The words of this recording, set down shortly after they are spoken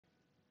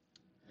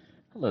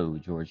Hello,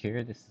 George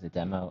here. This is a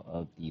demo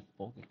of the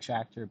Folk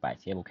Extractor by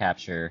Table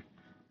Capture.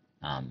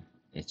 Um,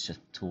 it's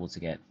just a tool to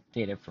get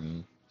data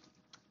from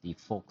the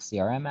Folk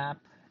CRM app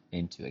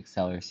into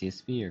Excel or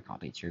CSV or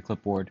copy it to your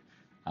clipboard.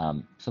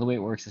 So the way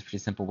it works is pretty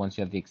simple. Once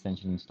you have the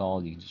extension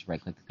installed, you can just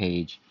right-click the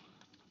page,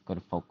 go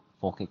to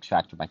Folk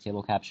Extractor by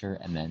Table Capture,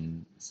 and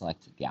then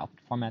select the output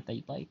format that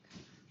you'd like.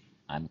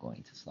 I'm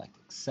going to select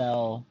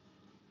Excel.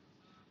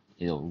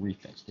 It'll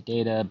refetch the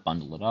data,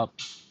 bundle it up,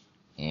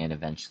 and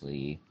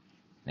eventually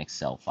an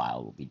Excel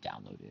file will be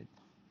downloaded.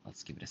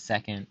 Let's give it a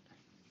second.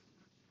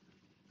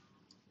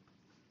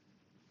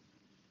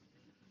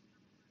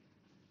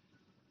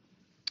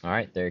 All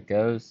right, there it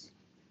goes.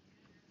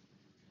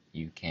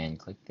 You can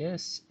click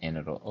this and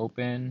it'll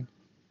open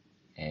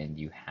and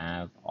you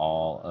have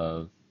all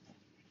of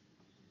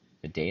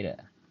the data.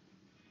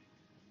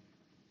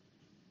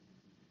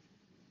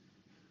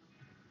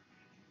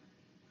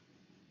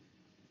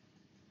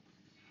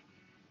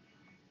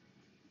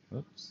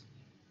 Oops.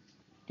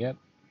 Yep.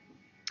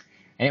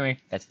 Anyway,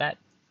 that's that.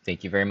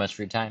 Thank you very much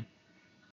for your time.